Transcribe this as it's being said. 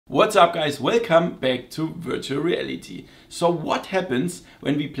What's up guys, welcome back to virtual reality. So what happens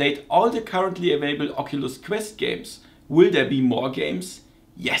when we played all the currently available Oculus Quest games? Will there be more games?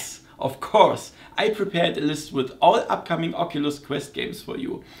 Yes, of course. I prepared a list with all upcoming Oculus Quest games for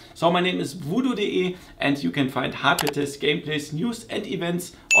you. So my name is VoodooDE and you can find hardware tests, gameplays, news and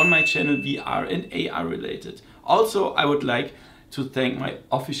events on my channel VR and AR related. Also, I would like to thank my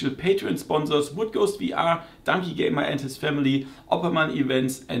official Patreon sponsors VoodooDE, Donkey Gamer and his family, Opperman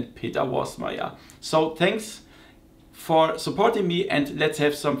Events and Peter Worsmeier. So thanks for supporting me and let's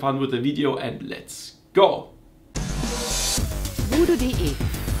have some fun with the video and let's go! VoodooDE.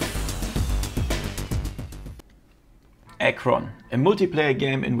 Akron, a multiplayer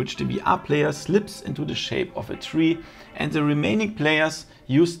game in which the VR player slips into the shape of a tree and the remaining players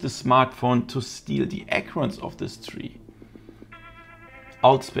use the smartphone to steal the acorns of this tree.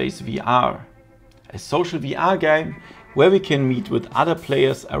 Outspace VR, a social VR game where we can meet with other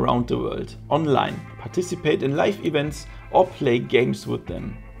players around the world online, participate in live events or play games with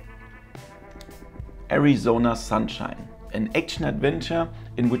them. Arizona Sunshine, an action-adventure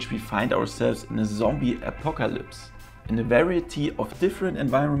in which we find ourselves in a zombie apocalypse. In a variety of different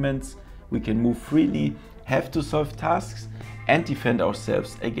environments, we can move freely, have to solve tasks and defend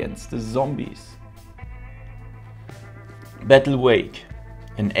ourselves against the zombies. Battle Wake,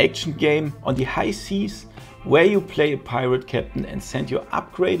 an action game on the high seas where you play a pirate captain and send your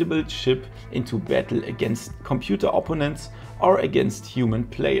upgradable ship into battle against computer opponents or against human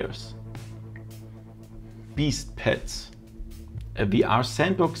players. Beast Pets, a VR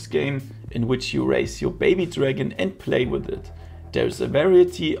sandbox game in which you raise your baby dragon and play with it. There is a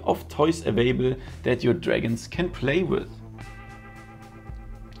variety of toys available that your dragons can play with.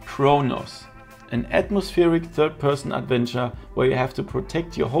 Chronos, an atmospheric third-person adventure where you have to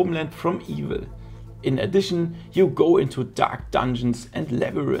protect your homeland from evil. In addition, you go into dark dungeons and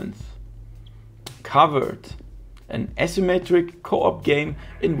labyrinths. Covered, an asymmetric co-op game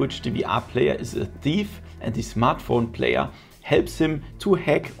in which the VR player is a thief and the smartphone player helps him to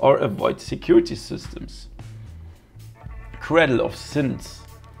hack or avoid security systems. Cradle of Sins,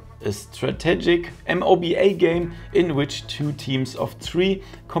 a strategic MOBA game in which two teams of 3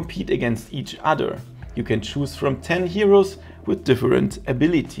 compete against each other. You can choose from 10 heroes with different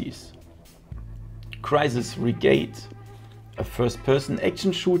abilities. Crisis Brigade, a first-person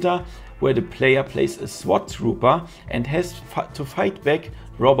action shooter where the player plays a SWAT trooper and has to fight back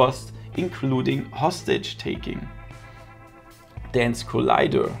robbers, including hostage taking. Dance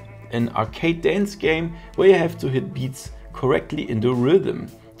Collider, an arcade dance game where you have to hit beats correctly in the rhythm.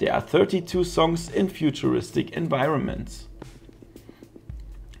 There are 32 songs in futuristic environments.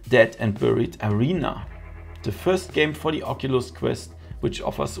 Dead and Buried Arena, the first game for the Oculus Quest which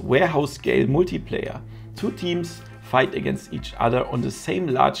offers warehouse scale multiplayer. 2 teams fight against each other on the same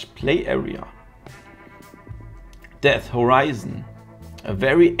large play area. Death Horizon, a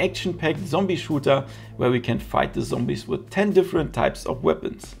very action-packed zombie shooter where we can fight the zombies with 10 different types of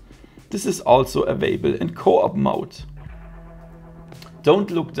weapons. This is also available in co-op mode.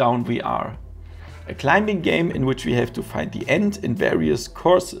 Don't Look Down VR, a climbing game in which we have to find the end in various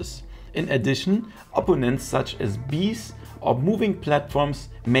courses. In addition, opponents such as bees or moving platforms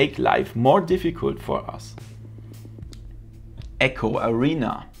make life more difficult for us. Echo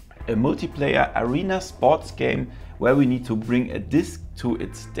Arena, a multiplayer arena sports game where we need to bring a disc to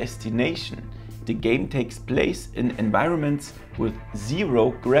its destination. The game takes place in environments with 0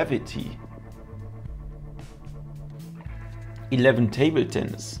 gravity. 11 Table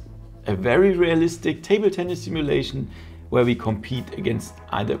Tennis, a very realistic table tennis simulation where we compete against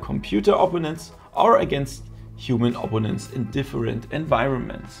either computer opponents or against human opponents in different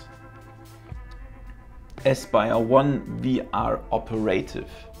environments. Aspire 1 VR Operative,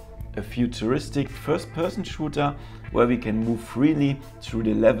 a futuristic first-person shooter where we can move freely through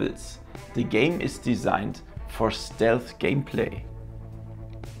the levels. The game is designed for stealth gameplay.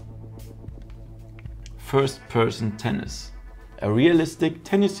 First-person tennis, a realistic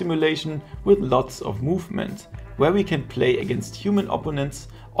tennis simulation with lots of movement, where we can play against human opponents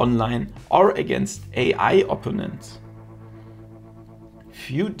online or against AI opponents.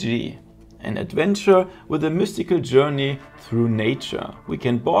 Fuji, an adventure with a mystical journey through nature. We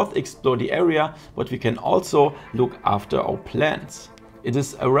can both explore the area, but we can also look after our plants. It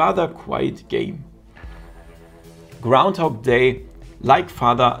is a rather quiet game. Groundhog Day, Like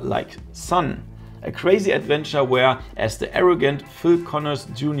Father, Like Son, a crazy adventure where, as the arrogant Phil Connors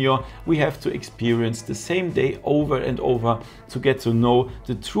Jr., we have to experience the same day over and over to get to know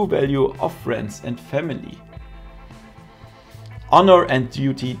the true value of friends and family. Honor and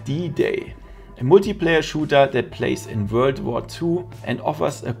Duty D-Day, a multiplayer shooter that plays in World War II and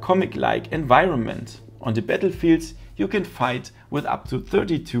offers a comic-like environment. On the battlefields you can fight with up to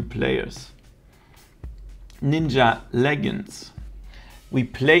 32 players. Ninja Legends. We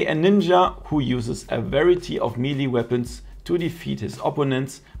play a ninja who uses a variety of melee weapons to defeat his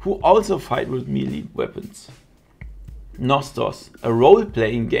opponents, who also fight with melee weapons. Nostos, a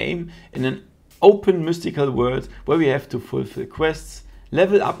role-playing game in an open mystical world where we have to fulfill quests,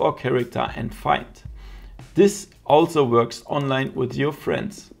 level up our character and fight. This also works online with your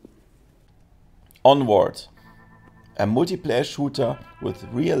friends. Onward, a multiplayer shooter with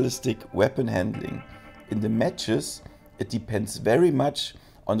realistic weapon handling. In the matches, it depends very much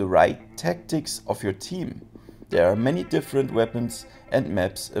on the right tactics of your team. There are many different weapons and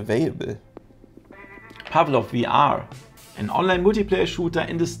maps available. UploadVR, an online multiplayer shooter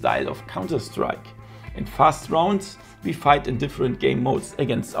in the style of Counter-Strike. In fast rounds, we fight in different game modes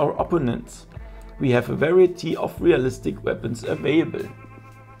against our opponents. We have a variety of realistic weapons available.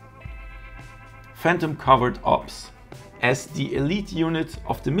 Phantom Covert Ops. As the elite unit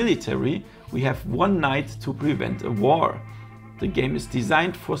of the military, we have one night to prevent a war. The game is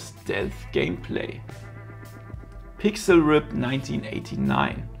designed for stealth gameplay. Pixel Rip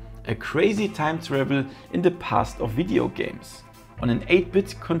 1989. A crazy time travel in the past of video games. On an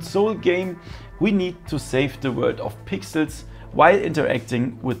 8-bit console game, we need to save the world of pixels while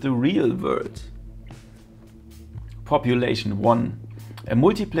interacting with the real world. Population 1. A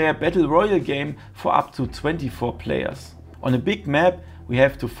multiplayer battle royale game for up to 24 players. On a big map, we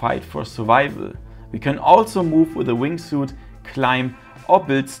have to fight for survival. We can also move with a wingsuit, climb or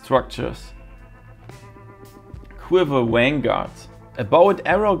build structures. Quiver Vanguard. A bow and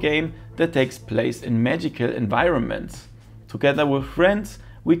arrow game that takes place in magical environments. Together with friends,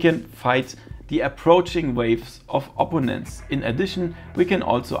 we can fight the approaching waves of opponents. In addition, we can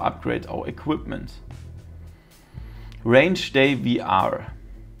also upgrade our equipment. Range Day VR.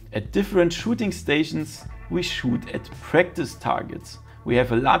 At different shooting stations, we shoot at practice targets. We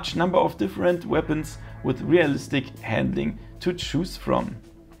have a large number of different weapons with realistic handling to choose from.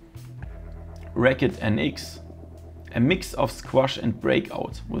 Racket NX. A mix of squash and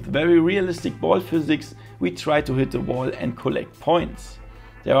breakout. With very realistic ball physics, we try to hit the wall and collect points.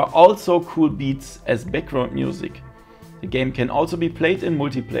 There are also cool beats as background music. The game can also be played in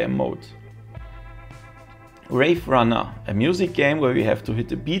multiplayer mode. Rave Runner, a music game where we have to hit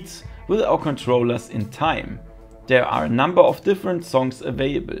the beats with our controllers in time. There are a number of different songs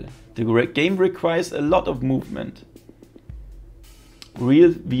available. The game requires a lot of movement.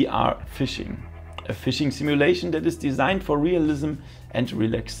 Real VR Fishing. A fishing simulation that is designed for realism and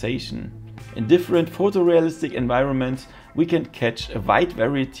relaxation. In different photorealistic environments, we can catch a wide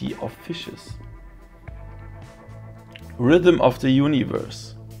variety of fishes. Rhythm of the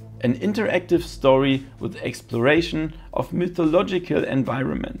Universe. An interactive story with exploration of mythological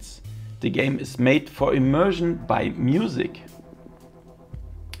environments. The game is made for immersion by music.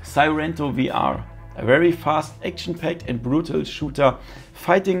 Sirento VR. A very fast, action-packed and brutal shooter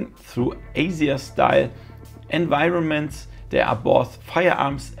fighting through Asia-style environments. There are both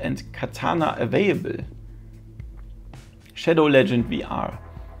firearms and katana available. Shadow Legend VR.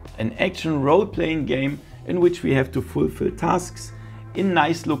 An action role-playing game in which we have to fulfill tasks in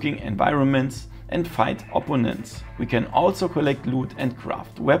nice-looking environments and fight opponents. We can also collect loot and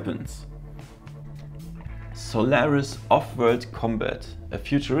craft weapons. Solaris Off-World Combat, a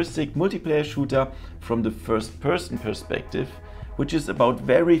futuristic multiplayer shooter from the first-person perspective, which is about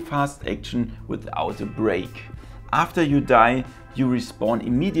very fast action without a break. After you die, you respawn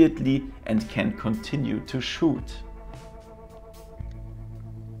immediately and can continue to shoot.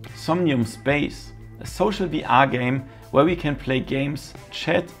 Somnium Space, a social VR game where we can play games,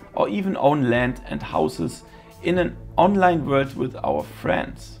 chat or even own land and houses in an online world with our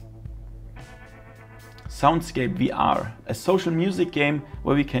friends. Soundscape VR, a social music game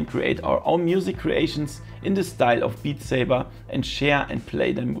where we can create our own music creations in the style of Beat Saber and share and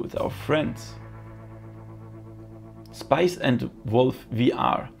play them with our friends. Spice and Wolf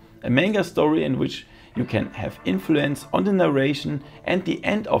VR, a manga story in which you can have influence on the narration and the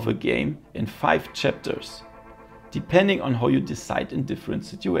end of a game in 5 chapters, depending on how you decide in different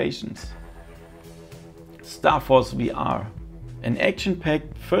situations. Star Force VR, an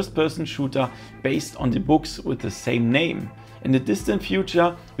action-packed first-person shooter based on the books with the same name. In the distant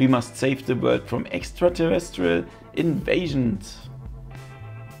future, we must save the world from extraterrestrial invasions.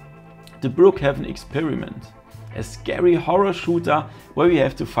 The Brookhaven Experiment, a scary horror shooter where we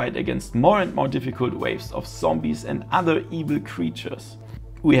have to fight against more and more difficult waves of zombies and other evil creatures.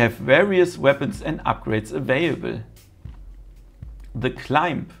 We have various weapons and upgrades available. The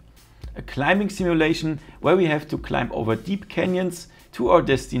Climb, a climbing simulation where we have to climb over deep canyons to our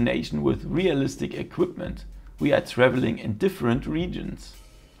destination with realistic equipment. We are traveling in different regions.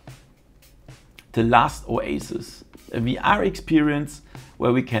 The Last Oasis, a VR experience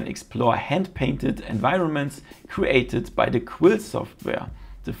where we can explore hand-painted environments created by the Quill software.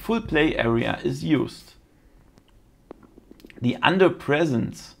 The full play area is used. The Under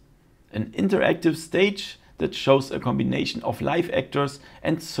Presence, an interactive stage that shows a combination of live actors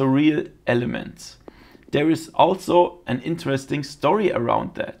and surreal elements. There is also an interesting story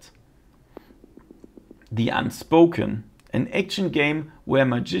around that. The Unspoken, an action game where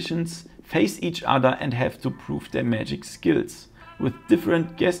magicians face each other and have to prove their magic skills. With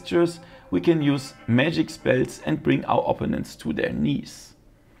different gestures, we can use magic spells and bring our opponents to their knees.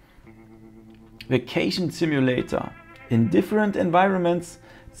 Vacation Simulator. In different environments,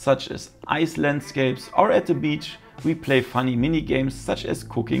 such as ice landscapes or at the beach, we play funny mini-games such as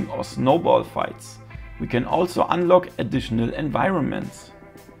cooking or snowball fights. We can also unlock additional environments.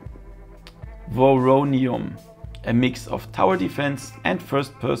 Voronium, a mix of tower defense and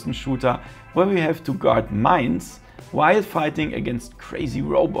first-person shooter where we have to guard mines while fighting against crazy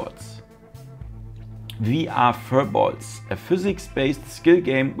robots. VR Furballs, a physics-based skill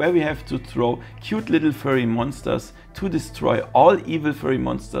game where we have to throw cute little furry monsters to destroy all evil furry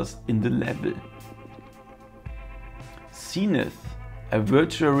monsters in the level. Zenith, a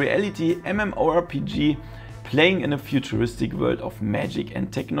virtual reality MMORPG playing in a futuristic world of magic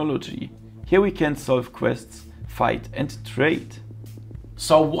and technology. Here we can solve quests, fight and trade.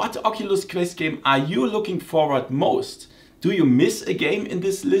 So what Oculus Quest game are you looking forward most? Do you miss a game in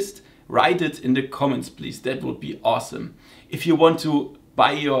this list? Write it in the comments please, that would be awesome. If you want to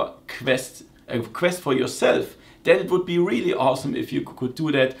buy your Quest for yourself, then it would be really awesome if you could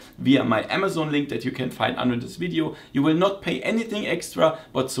do that via my Amazon link that you can find under this video. You will not pay anything extra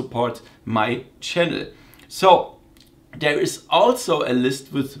but support my channel. So there is also a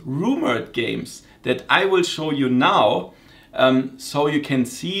list with rumored games that I will show you now. So you can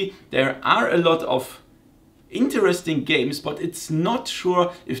see there are a lot of interesting games, but it's not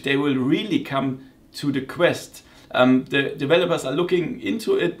sure if they will really come to the Quest. The developers are looking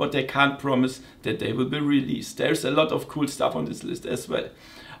into it, but they can't promise that they will be released. There's a lot of cool stuff on this list as well.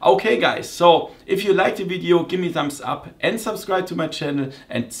 Okay guys, so if you liked the video, give me a thumbs up and subscribe to my channel,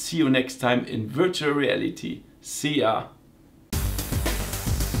 and see you next time in virtual reality. See ya!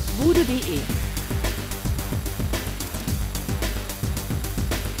 VoodooDE